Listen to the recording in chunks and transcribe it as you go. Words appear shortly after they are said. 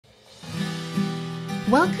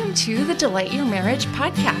Welcome to the Delight Your Marriage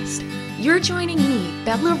podcast. You're joining me,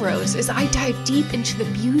 Bella Rose, as I dive deep into the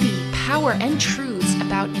beauty, power, and truths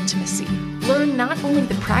about intimacy. Learn not only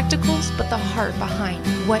the practicals, but the heart behind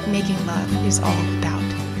what making love is all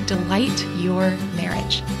about. Delight your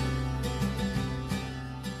marriage.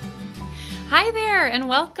 Hi there, and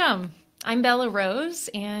welcome. I'm Bella Rose,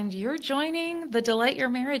 and you're joining the Delight Your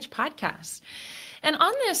Marriage podcast. And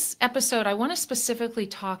on this episode, I want to specifically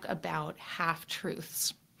talk about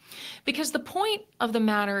half-truths. Because the point of the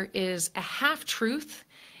matter is a half-truth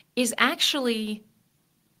is actually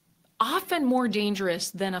often more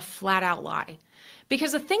dangerous than a flat-out lie.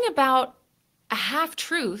 Because the thing about a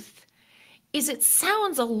half-truth is it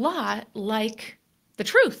sounds a lot like the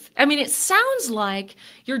truth. I mean, it sounds like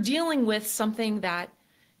you're dealing with something that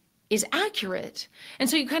is accurate. And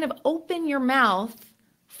so you kind of open your mouth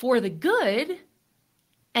for the good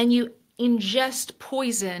and you ingest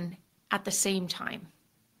poison at the same time.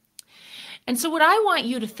 And so what I want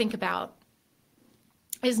you to think about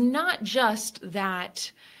is not just that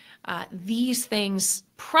these things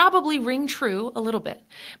probably ring true a little bit,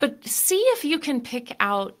 but see if you can pick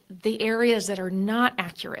out the areas that are not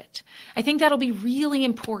accurate. I think that'll be really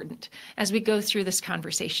important as we go through this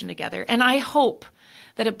conversation together. And I hope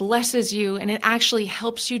that it blesses you and it actually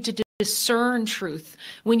helps you to discern truth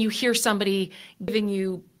when you hear somebody giving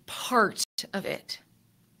you part of it.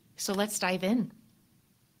 So let's dive in.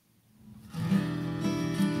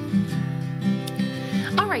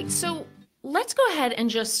 All right, so let's go ahead and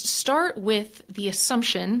just start with the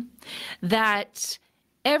assumption that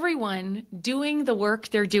everyone doing the work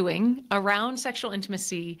they're doing around sexual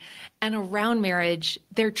intimacy and around marriage,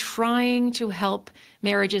 they're trying to help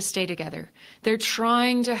marriages stay together. They're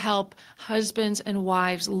trying to help husbands and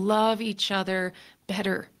wives love each other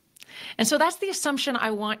better. And so that's the assumption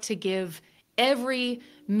I want to give every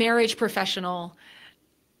marriage professional,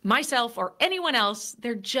 myself or anyone else.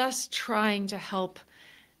 They're just trying to help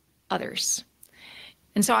others.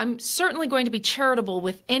 And so I'm certainly going to be charitable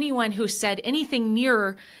with anyone who said anything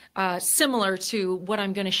near similar to what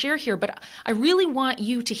I'm going to share here. But I really want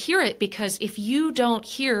you to hear it, because if you don't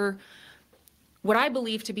hear what I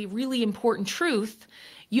believe to be really important truth,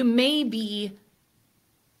 you may be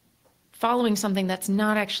following something that's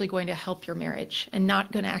not actually going to help your marriage and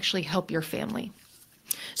not going to actually help your family.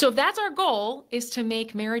 So if that's our goal, is to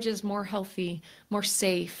make marriages more healthy, more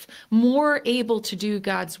safe, more able to do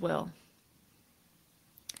God's will,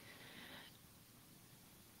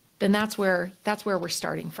 then that's where we're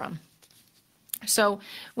starting from. So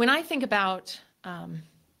when I think about a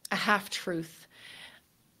half-truth,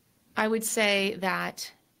 I would say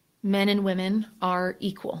that men and women are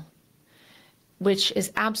equal, which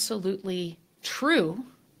is absolutely true.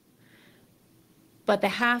 But the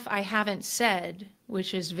half I haven't said,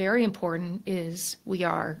 which is very important, is we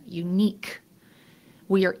are unique.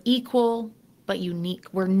 We are equal, but unique.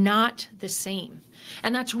 We're not the same.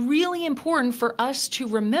 And that's really important for us to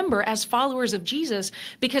remember as followers of Jesus,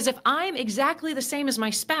 because if I'm exactly the same as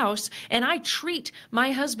my spouse and I treat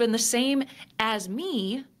my husband the same as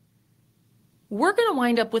me, we're going to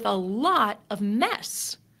wind up with a lot of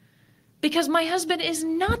mess, because my husband is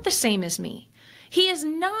not the same as me. He is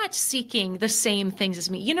not seeking the same things as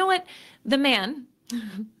me. You know what? The man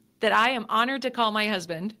that I am honored to call my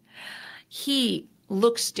husband, he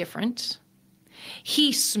looks different.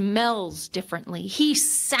 He smells differently. He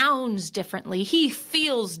sounds differently. He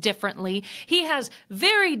feels differently. He has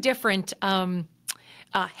very different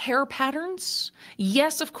hair patterns.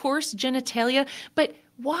 Yes, of course, genitalia. But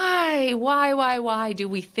why do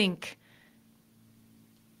we think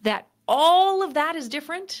that all of that is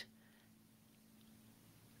different?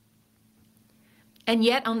 And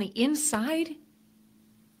yet on the inside,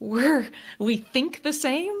 we think the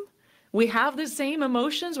same. We have the same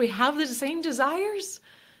emotions. We have the same desires.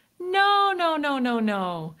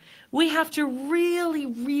 No. We have to really,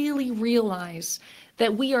 really realize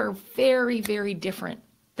that we are very, very different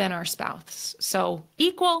than our spouse. So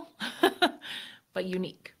equal, but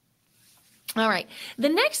unique. All right. The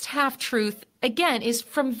next half-truth, again, is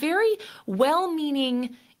from very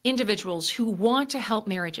well-meaning individuals who want to help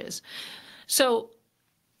marriages. So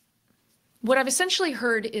what I've essentially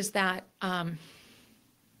heard is that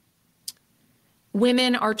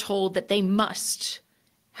women are told that they must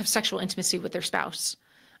have sexual intimacy with their spouse.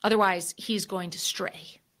 Otherwise, he's going to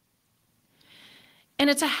stray. And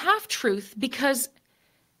it's a half-truth, because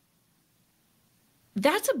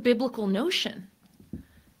that's a biblical notion.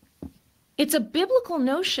 It's a biblical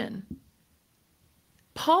notion.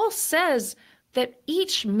 Paul says that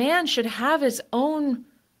each man should have his own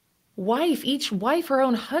wife, each wife her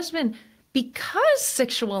own husband, because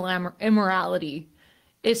sexual immorality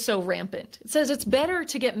is so rampant. It says it's better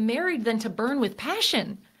to get married than to burn with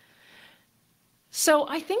passion. So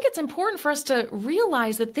I think it's important for us to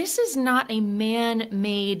realize that this is not a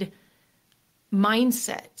man-made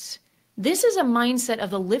mindset. This is a mindset of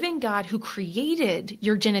the living God who created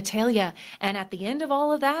your genitalia. And at the end of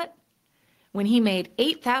all of that, when he made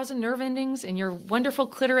 8,000 nerve endings in your wonderful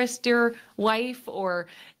clitoris, dear wife, or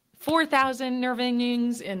 4,000 nerve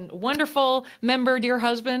endings in wonderful member, dear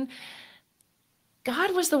husband,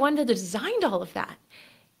 God was the one that designed all of that.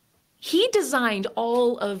 He designed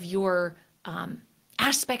all of your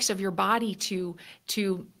aspects of your body to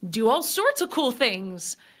do all sorts of cool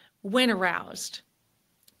things when aroused.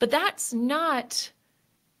 But that's not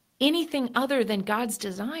anything other than God's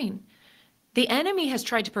design. The enemy has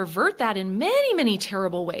tried to pervert that in many, many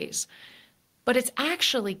terrible ways, but it's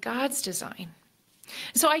actually God's design.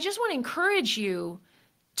 So I just want to encourage you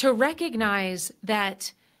to recognize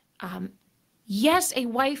that, yes, a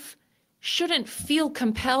wife shouldn't feel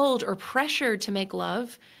compelled or pressured to make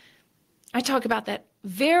love. I talk about that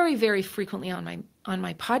very, very frequently on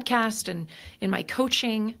my podcast and in my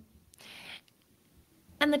coaching.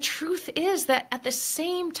 And the truth is that at the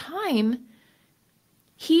same time,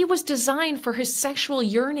 he was designed for his sexual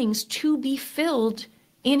yearnings to be filled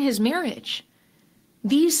in his marriage.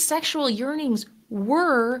 These sexual yearnings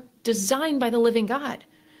were designed by the living God.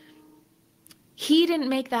 He didn't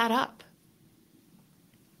make that up.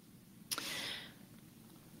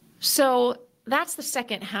 So that's the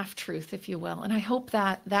second half truth, if you will. And I hope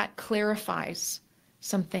that that clarifies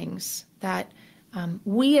some things, that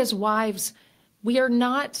we as wives, we are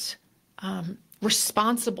not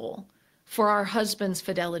responsible for our husband's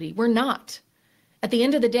fidelity. We're not. At the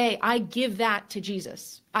end of the day, I give that to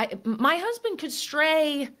Jesus. My husband could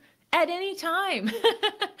stray at any time.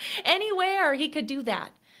 Anywhere he could do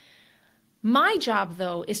that. My job,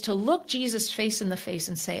 though, is to look Jesus face in the face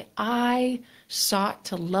and say, I sought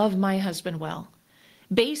to love my husband well.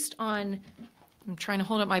 Based on, I'm trying to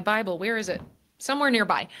hold up my Bible. Where is it? Somewhere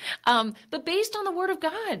nearby. But based on the Word of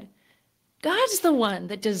God. God's the one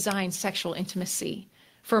that designed sexual intimacy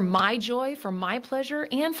for my joy, for my pleasure,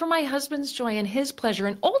 and for my husband's joy and his pleasure,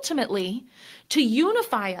 and ultimately to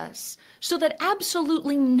unify us so that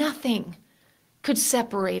absolutely nothing could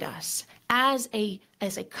separate us as a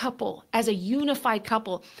couple, as a unified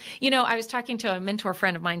couple. You know, I was talking to a mentor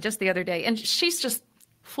friend of mine just the other day, and she's just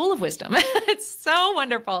full of wisdom. It's so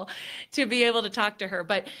wonderful to be able to talk to her.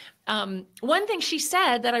 But one thing she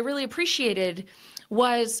said that I really appreciated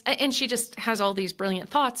was, and she just has all these brilliant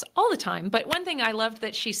thoughts all the time, but one thing I loved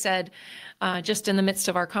that she said just in the midst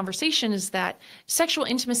of our conversation is that sexual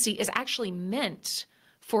intimacy is actually meant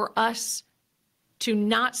for us to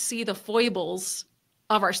not see the foibles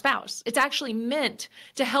of our spouse. It's actually meant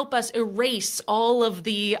to help us erase all of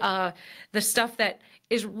the stuff that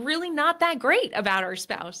is really not that great about our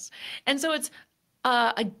spouse. And so it's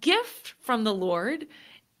a gift from the Lord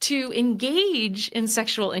to engage in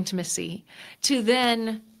sexual intimacy, to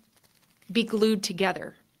then be glued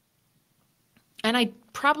together. And I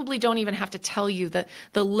probably don't even have to tell you the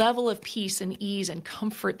level of peace and ease and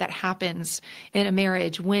comfort that happens in a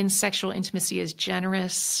marriage when sexual intimacy is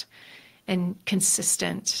generous and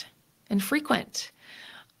consistent and frequent.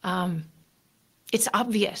 It's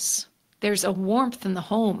obvious. There's a warmth in the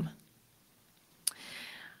home.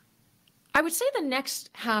 I would say the next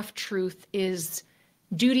half truth is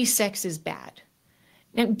duty sex is bad.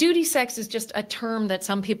 Now, duty sex is just a term that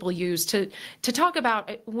some people use to talk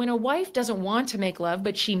about when a wife doesn't want to make love,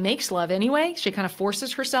 but she makes love anyway. She kind of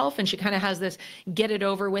forces herself, and she kind of has this get it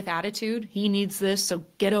over with attitude. He needs this, so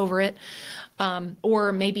get over it.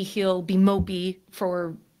 Or maybe he'll be mopey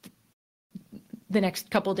for the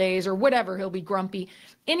next couple days or whatever. He'll be grumpy.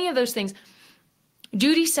 Any of those things.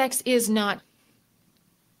 Duty sex is not,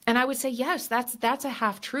 and I would say, yes, that's a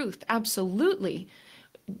half truth. Absolutely.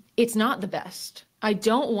 It's not the best. I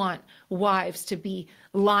don't want wives to be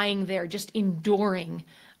lying there just enduring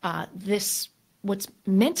this, what's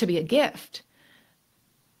meant to be a gift.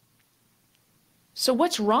 So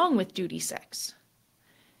what's wrong with duty sex?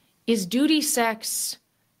 Is duty sex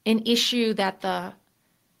an issue that the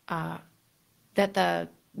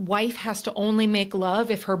wife has to only make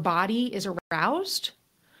love if her body is aroused?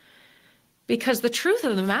 Because the truth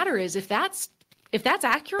of the matter is, if that's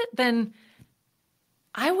accurate, then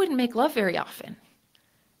I wouldn't make love very often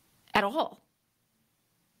at all.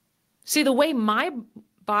 See, the way my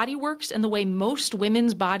body works and the way most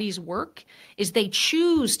women's bodies work is they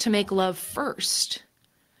choose to make love first,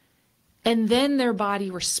 and then their body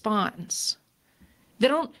responds. They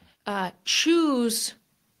don't choose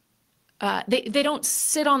they don't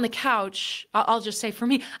sit on the couch. I'll just say for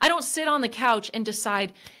me, I don't sit on the couch and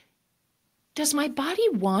decide, does my body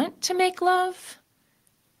want to make love?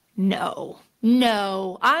 No,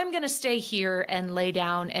 I'm going to stay here and lay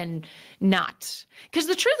down and not. Because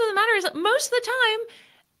the truth of the matter is that most of the time,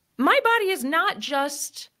 my body is not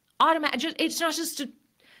just automatic. It's not just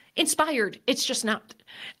inspired. It's just not.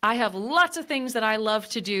 I have lots of things that I love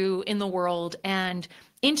to do in the world, and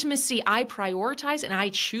intimacy I prioritize and I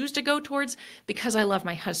choose to go towards because I love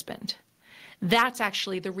my husband. That's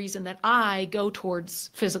actually the reason that I go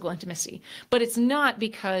towards physical intimacy. But it's not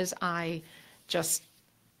because I just,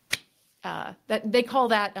 that they call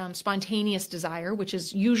that spontaneous desire, which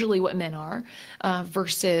is usually what men are,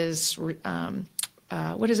 versus,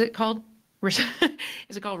 what is it called? Is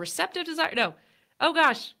it called receptive desire? No. Oh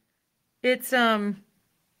gosh. It's, a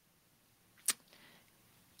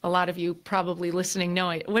lot of you probably listening know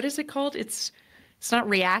it. What is it called? It's not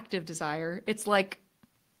reactive desire. It's like,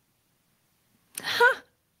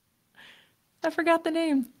 I forgot the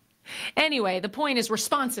name. Anyway, the point is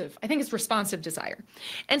responsive. I think it's responsive desire.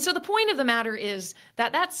 And so the point of the matter is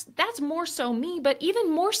that that's more so me, but even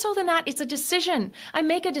more so than that, it's a decision. I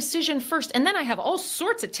make a decision first, and then I have all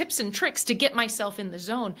sorts of tips and tricks to get myself in the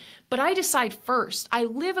zone. But I decide first. I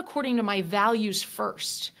live according to my values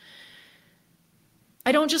first.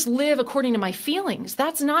 I don't just live according to my feelings.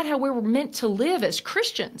 That's not how we're meant to live as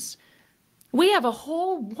Christians. We have a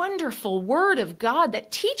whole wonderful word of God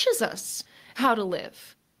that teaches us how to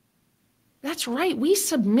live. That's right. We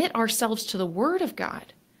submit ourselves to the word of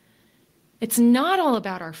God. It's not all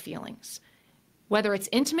about our feelings, whether it's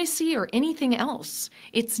intimacy or anything else.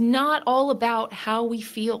 It's not all about how we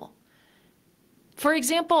feel. For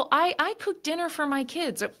example, I cook dinner for my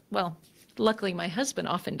kids. Well, luckily my husband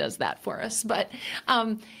often does that for us, but,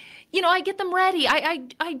 I get them ready.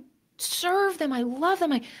 I serve them. I love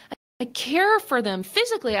them. I care for them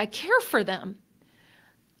physically. I care for them.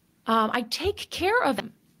 I take care of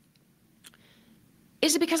them.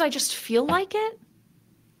 Is it because I just feel like it?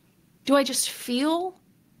 Do I just feel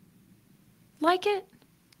like it?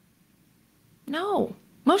 No.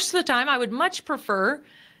 Most of the time, I would much prefer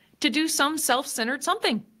to do some self-centered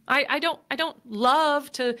something. I don't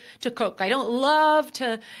love to cook. I don't love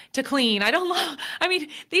to clean.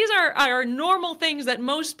 These are normal things that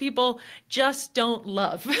most people just don't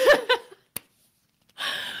love.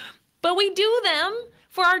 But we do them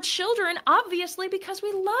for our children, obviously, because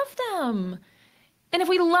we love them. And if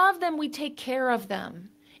we love them, we take care of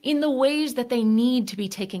them in the ways that they need to be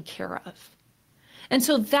taken care of. And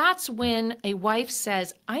so that's when a wife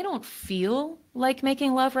says, I don't feel like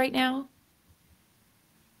making love right now.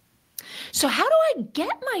 So how do I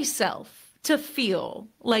get myself to feel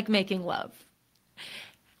like making love?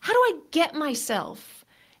 How do I get myself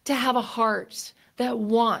to have a heart that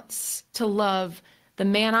wants to love the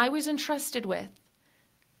man I was entrusted with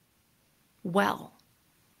well?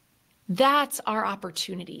 That's our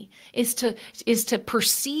opportunity, is to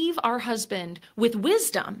perceive our husband with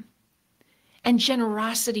wisdom and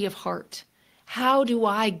generosity of heart. How do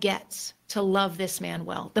I get to love this man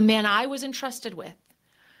well, the man I was entrusted with?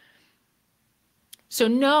 So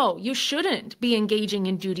no, you shouldn't be engaging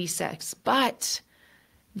in duty sex, but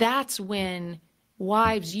that's when,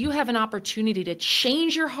 wives, you have an opportunity to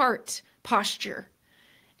change your heart posture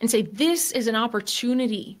and say, this is an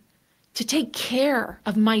opportunity to take care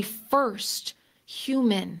of my first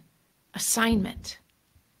human assignment.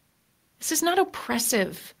 This is not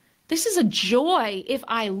oppressive. This is a joy if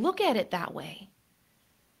I look at it that way.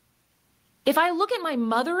 If I look at my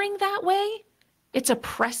mothering that way, it's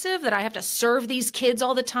oppressive that I have to serve these kids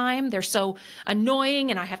all the time. They're so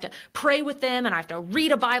annoying, and I have to pray with them, and I have to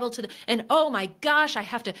read a Bible to them. And oh my gosh, I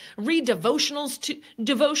have to read devotional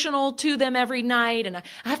to them every night, and I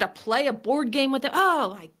have to play a board game with them.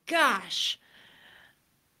 Oh my gosh.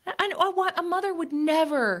 A mother would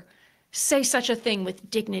never say such a thing with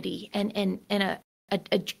dignity and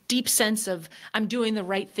a deep sense of, I'm doing the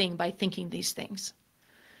right thing by thinking these things.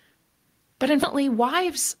 But unfortunately,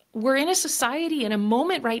 wives, we're in a society, in a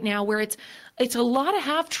moment right now where it's a lot of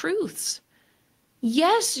half-truths.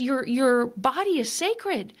 Yes, your body is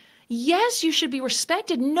sacred. Yes, you should be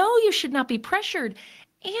respected. No, you should not be pressured.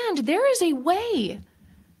 And there is a way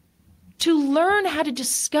to learn how to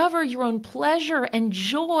discover your own pleasure and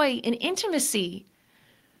joy and intimacy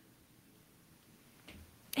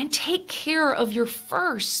and take care of your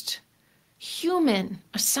first human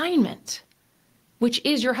assignment, which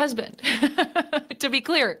is your husband. To be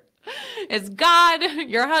clear, it's God,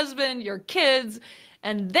 your husband, your kids,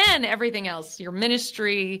 and then everything else, your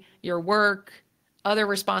ministry, your work, other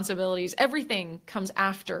responsibilities, everything comes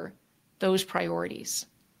after those priorities.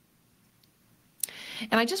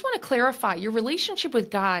 And I just want to clarify, your relationship with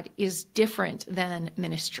God is different than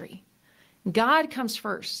ministry. God comes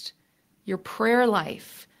first. Your prayer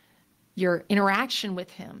life, your interaction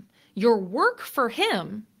with him, your work for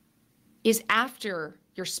him is after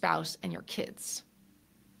your spouse and your kids.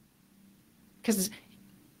 Because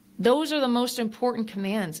those are the most important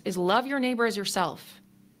commands, is love your neighbor as yourself.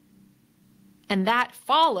 And that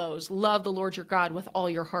follows love the Lord your God with all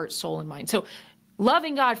your heart, soul, and mind. So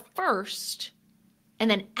loving God first, and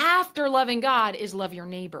then after loving God is love your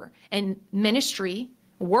neighbor. And ministry,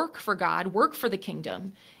 work for God, work for the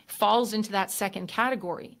kingdom, falls into that second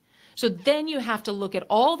category. So then you have to look at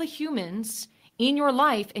all the humans in your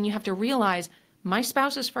life, and you have to realize, my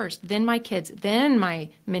spouse is first, then my kids, then my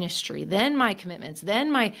ministry, then my commitments,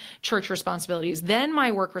 then my church responsibilities, then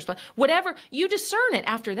my work responsibilities, whatever. You discern it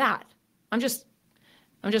after that. I'm just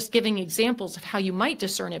giving examples of how you might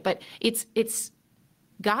discern it, but it's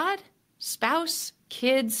God, spouse,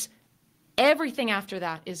 kids, everything after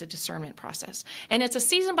that is a discernment process. And it's a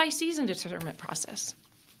season by season discernment process.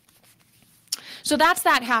 So that's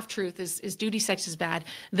that half truth is duty sex is bad.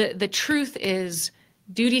 The truth is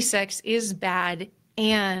duty sex is bad,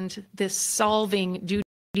 and this solving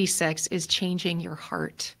duty sex is changing your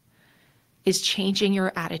heart, is changing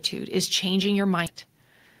your attitude, is changing your mind.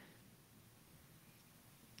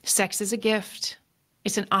 Sex is a gift.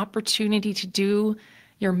 It's an opportunity to do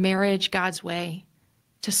your marriage God's way,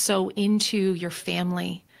 to sow into your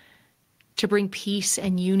family, to bring peace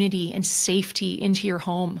and unity and safety into your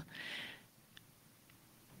home.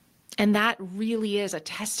 And that really is a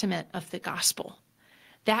testament of the gospel.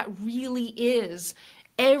 That really is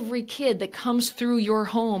every kid that comes through your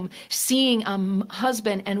home seeing a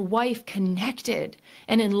husband and wife connected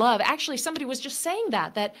and in love. Actually, somebody was just saying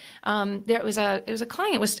that there was a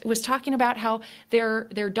client was talking about how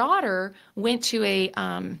their daughter went to a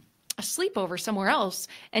sleepover somewhere else,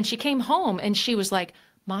 and she came home and she was like,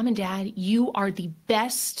 "Mom and Dad, you are the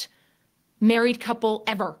best married couple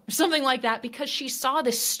ever," something like that, because she saw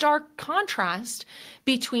this stark contrast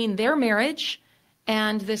between their marriage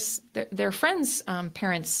and their friend's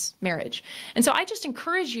parents' marriage. And so I just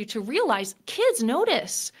encourage you to realize kids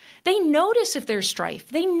notice. They notice if there's strife.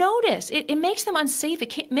 They notice. It makes them unsafe.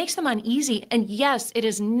 It makes them uneasy. And yes, it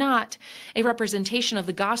is not a representation of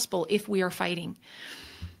the gospel if we are fighting.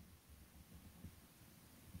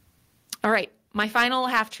 All right, my final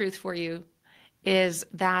half-truth for you is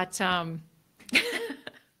that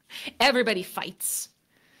everybody fights.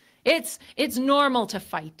 It's normal to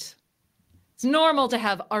fight. It's normal to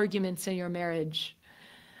have arguments in your marriage.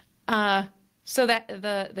 So that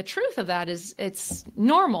the truth of that is it's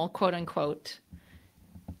normal, quote unquote,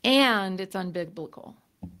 and it's unbiblical.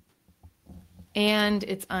 And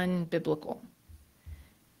it's unbiblical.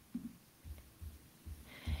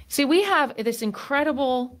 See, we have this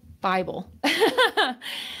incredible Bible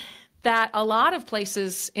that a lot of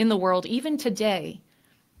places in the world, even today,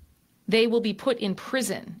 they will be put in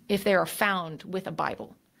prison if they are found with a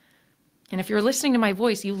Bible. And if you're listening to my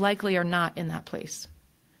voice, you likely are not in that place.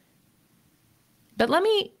 But let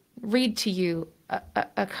me read to you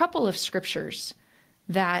a couple of scriptures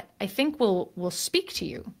that I think will speak to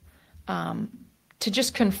you to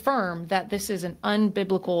just confirm that this is an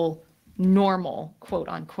unbiblical, normal, quote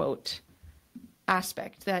unquote,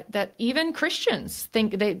 aspect that even Christians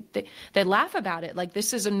think they laugh about it like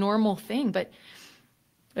this is a normal thing, but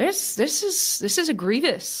this is a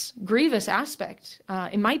grievous aspect.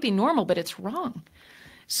 It might be normal, but it's wrong.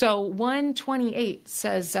 So 128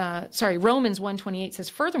 says, Romans 1:28 says,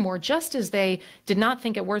 "Furthermore, just as they did not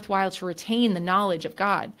think it worthwhile to retain the knowledge of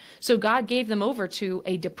God, so God gave them over to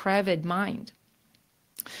a depraved mind,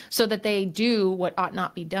 so that they do what ought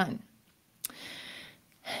not be done.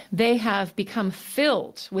 They have become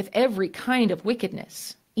filled with every kind of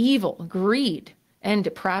wickedness, evil, greed, and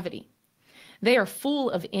depravity. They are full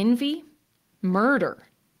of envy, murder,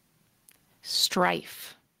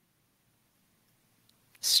 strife."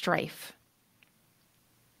 Strife.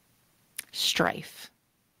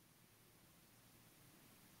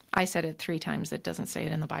 I said it 3 times. It doesn't say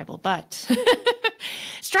it in the Bible, but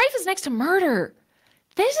strife is next to murder.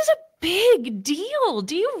 This is a big deal.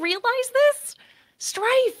 Do you realize this?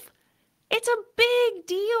 Strife. It's a big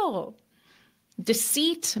deal.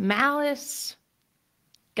 Deceit, malice,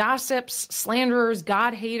 gossips, slanderers,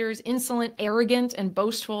 God haters, insolent, arrogant, and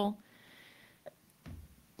boastful.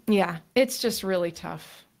 Yeah, it's just really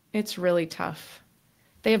tough. It's really tough.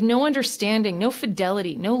 They have no understanding, no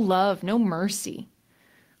fidelity, no love, no mercy.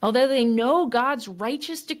 Although they know God's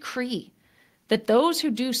righteous decree that those who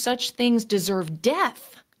do such things deserve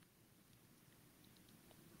death.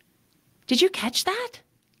 Did you catch that?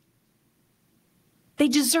 They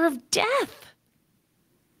deserve death.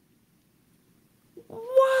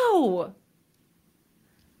 Whoa.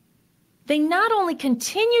 They not only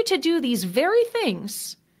continue to do these very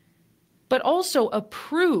things, but also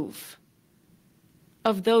approve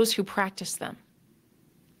of those who practice them.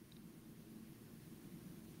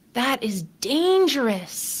 That is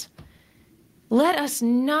dangerous. Let us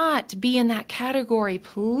not be in that category,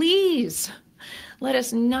 please. Let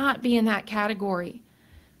us not be in that category.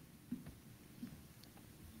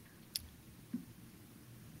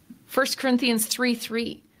 1 Corinthians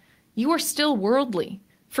 3:3, you are still worldly,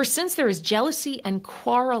 for since there is jealousy and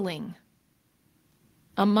quarreling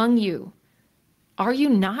among you, are you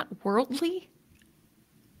not worldly?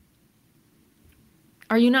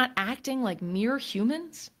 Are you not acting like mere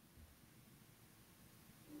humans?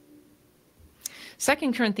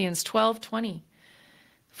 2 Corinthians 12:20,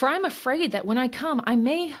 for I'm afraid that when I come, I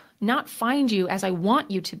may not find you as I want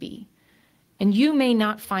you to be, and you may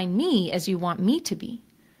not find me as you want me to be.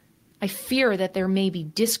 I fear that there may be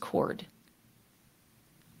discord,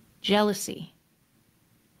 jealousy,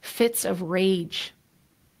 fits of rage,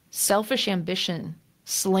 selfish ambition,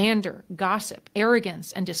 slander, gossip,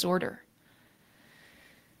 arrogance, and disorder.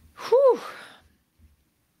 Whew.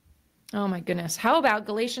 Oh my goodness. How about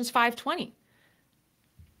Galatians 5:20?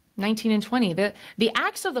 19 and 20. The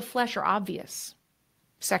acts of the flesh are obvious.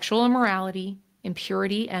 Sexual immorality,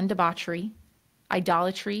 impurity and debauchery,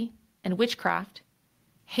 idolatry and witchcraft,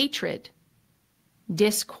 hatred,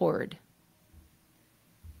 discord,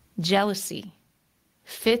 jealousy,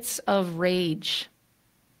 fits of rage,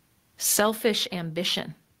 selfish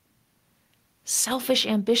ambition. Selfish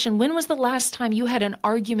ambition. When was the last time you had an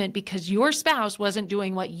argument because your spouse wasn't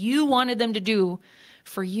doing what you wanted them to do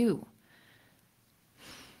for you?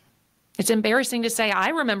 It's embarrassing to say, I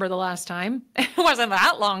remember the last time. It wasn't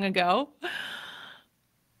that long ago.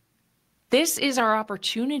 This is our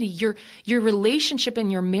opportunity. Your relationship and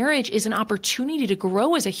your marriage is an opportunity to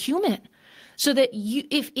grow as a human, so that you,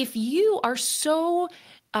 if you are so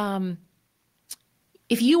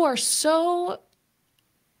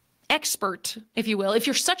expert, if you will, if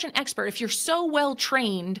you're such an expert, if you're so well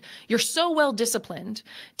trained, you're so well disciplined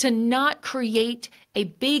to not create a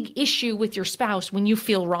big issue with your spouse when you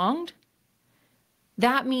feel wronged,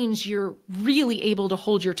 that means you're really able to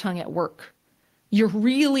hold your tongue at work. You're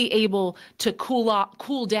really able to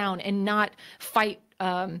cool down and not fight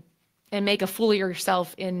and make a fool of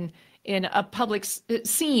yourself in a public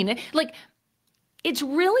scene. Like, it's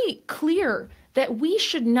really clear that we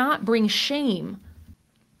should not bring shame,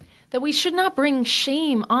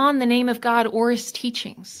 on the name of God or his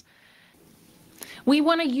teachings. We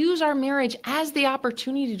want to use our marriage as the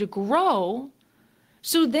opportunity to grow,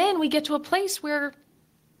 so then we get to a place where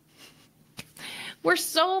we're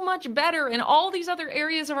so much better in all these other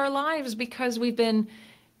areas of our lives because we've been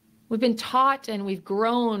taught and we've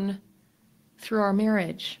grown through our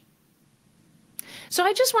marriage. So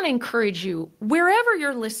I just want to encourage you, wherever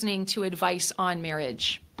you're listening to advice on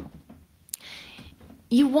marriage,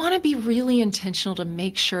 you want to be really intentional to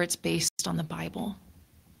make sure it's based on the Bible.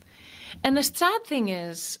 And the sad thing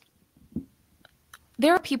is,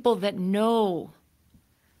 there are people that know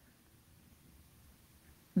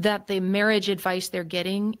that the marriage advice they're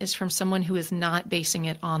getting is from someone who is not basing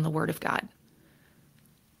it on the Word of God.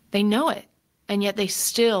 They know it, and yet they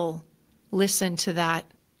still listen to that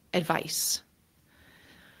advice.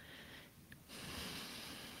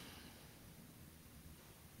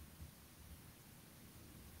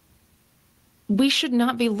 We should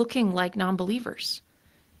not be looking like non-believers.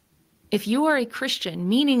 If you are a Christian,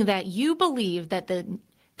 meaning that you believe that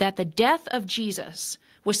the death of Jesus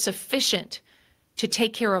was sufficient to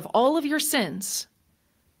take care of all of your sins,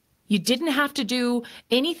 you didn't have to do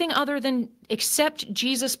anything other than accept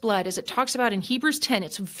Jesus' blood, as it talks about in Hebrews 10.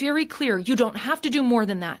 It's very clear. You don't have to do more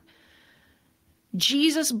than that.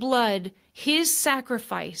 Jesus' blood, his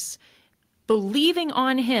sacrifice, believing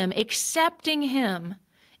on him, accepting him,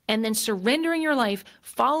 and then surrendering your life,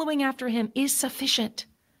 following after him, is sufficient.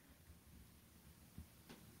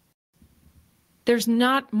 There's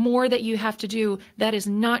not more that you have to do. That is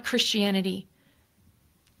not Christianity.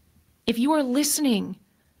 If you are listening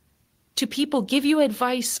to people give you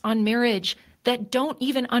advice on marriage that don't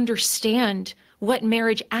even understand what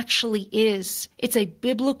marriage actually is, it's a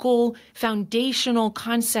biblical, foundational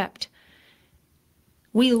concept.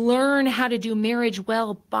 We learn how to do marriage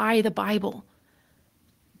well by the Bible.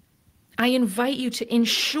 I invite you to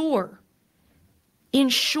ensure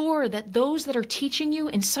that those that are teaching you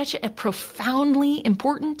in such a profoundly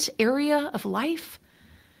important area of life,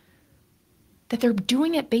 that they're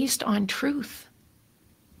doing it based on truth.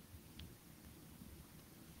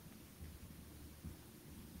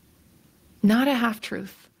 not a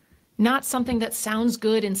half-truth, not something that sounds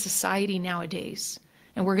good in society nowadays.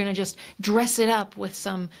 And we're going to just dress it up with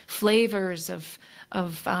some flavors of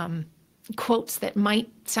quotes that might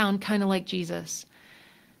sound kind of like Jesus.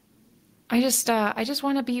 I just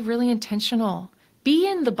want to be really intentional. Be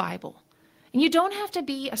in the Bible. And you don't have to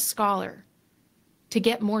be a scholar to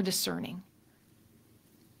get more discerning.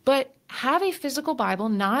 But have a physical Bible,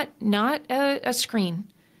 not a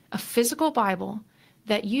screen, a physical Bible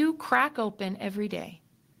that you crack open every day.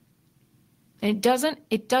 And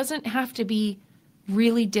it doesn't have to be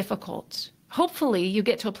really difficult. Hopefully you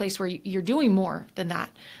get to a place where you're doing more than that.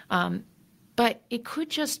 But it could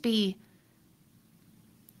just be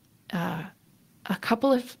a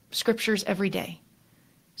couple of scriptures every day.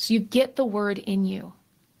 So you get the word in you.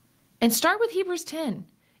 And start with Hebrews 10.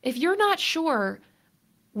 If you're not sure,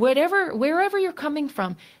 wherever you're coming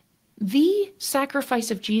from, the sacrifice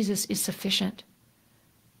of Jesus is sufficient.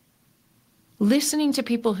 Listening to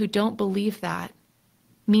people who don't believe that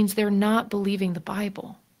means they're not believing the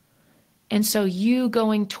Bible. And so you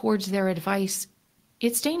going towards their advice,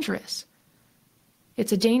 it's dangerous.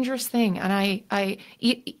 It's a dangerous thing. And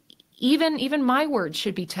even my words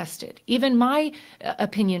should be tested. Even my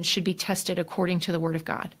opinions should be tested according to the Word of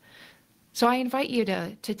God. So I invite you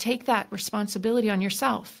to take that responsibility on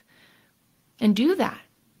yourself and do that.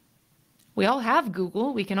 We all have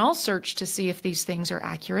Google. We can all search to see if these things are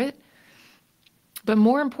accurate. But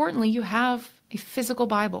more importantly, you have a physical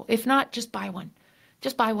Bible. If not, just buy one.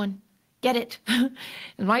 Just buy one. Get it. It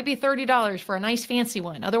might be $30 for a nice fancy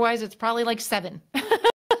one. Otherwise, it's probably like $7.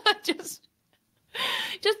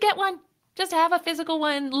 Just get one. Just have a physical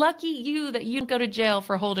one. Lucky you that you don't go to jail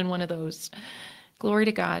for holding one of those. Glory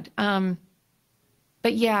to God.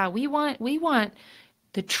 But yeah, we want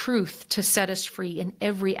the truth to set us free in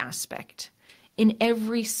every aspect, in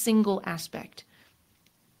every single aspect,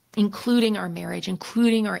 including our marriage,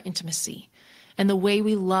 including our intimacy, and the way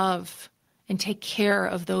we love and take care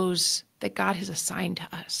of those that God has assigned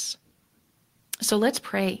to us. So let's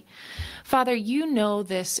pray. Father, you know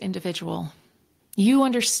this individual. You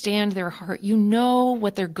understand their heart. You know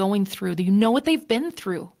what they're going through. You know what they've been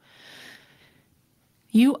through.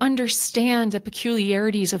 You understand the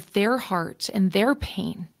peculiarities of their heart and their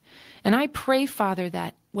pain. And I pray, Father,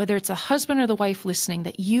 that whether it's a husband or the wife listening,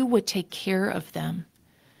 that you would take care of them.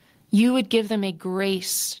 You would give them a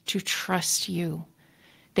grace to trust you,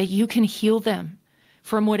 that you can heal them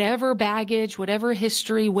from whatever baggage, whatever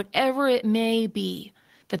history, whatever it may be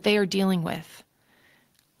that they are dealing with.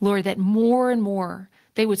 Lord, that more and more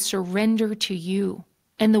they would surrender to you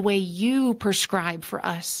and the way you prescribe for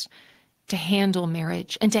us to handle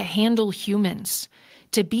marriage and to handle humans,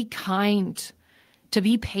 to be kind, to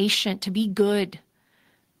be patient, to be good.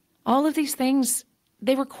 All of these things,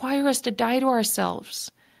 they require us to die to ourselves,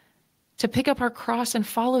 to pick up our cross and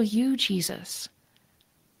follow you, Jesus,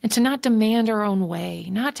 and to not demand our own way,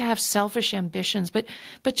 not to have selfish ambitions, but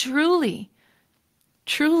truly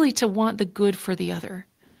to want the good for the other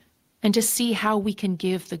and to see how we can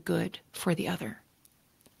give the good for the other.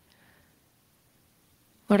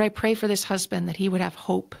 Lord, I pray for this husband that he would have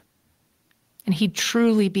hope and he'd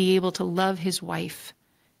truly be able to love his wife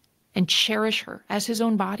and cherish her as his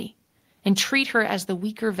own body and treat her as the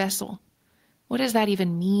weaker vessel. What does that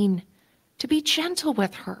even mean? To be gentle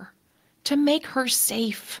with her, to make her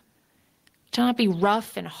safe, to not be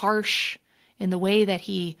rough and harsh in the way that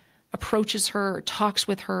he approaches her or talks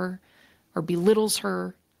with her or belittles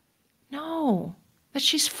her. No, that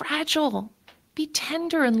she's fragile. Be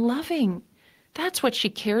tender and loving. That's what she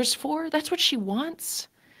cares for. That's what she wants.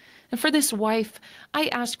 And for this wife, I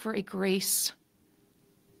ask for a grace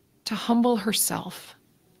to humble herself.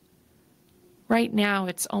 Right now,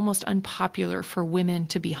 it's almost unpopular for women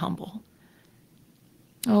to be humble.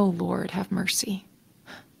 Oh, Lord, have mercy.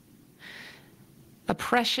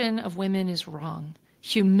 Oppression of women is wrong.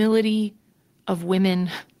 Humility of women,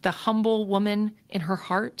 the humble woman in her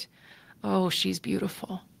heart, oh, she's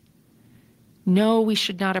beautiful. No, we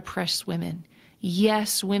should not oppress women.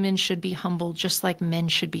 Yes, women should be humble just like men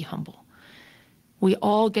should be humble. We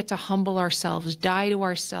all get to humble ourselves, die to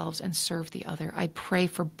ourselves, and serve the other. I pray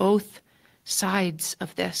for both sides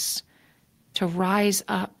of this to rise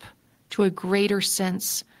up to a greater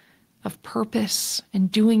sense of purpose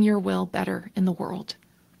and doing your will better in the world.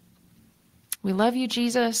 We love you,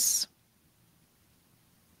 Jesus.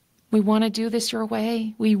 We want to do this your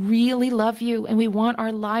way. We really love you, and we want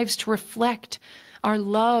our lives to reflect our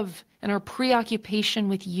love and our preoccupation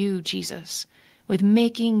with you, Jesus, with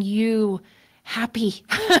making you happy.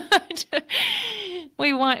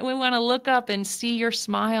 We want to look up and see your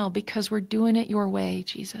smile because we're doing it your way,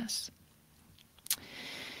 Jesus.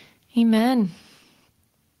 Amen.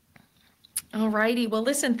 All righty. Well,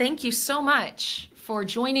 listen, thank you so much for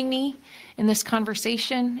joining me in this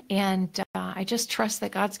conversation. And I just trust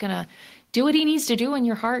that God's going to do what he needs to do in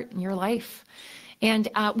your heart and your life. And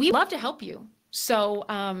we love to help you. So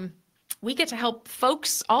we get to help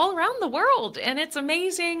folks all around the world. And it's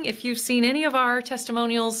amazing. If you've seen any of our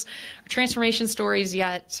testimonials or transformation stories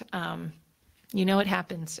yet, you know it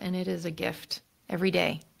happens. And it is a gift every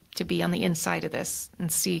day to be on the inside of this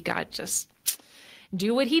and see God just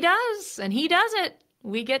do what he does. And he does it.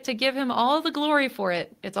 We get to give him all the glory for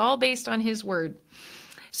it. It's all based on his word.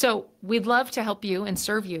 So we'd love to help you and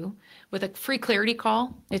serve you with a free clarity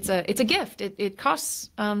call. It's a gift. It costs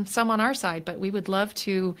some on our side, but we would love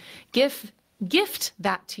to gift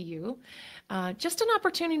that to you. Just an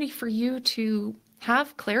opportunity for you to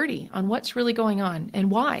have clarity on what's really going on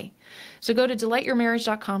and why. So go to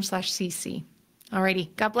delightyourmarriage.com/cc.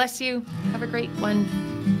 Alrighty. God bless you. Have a great one.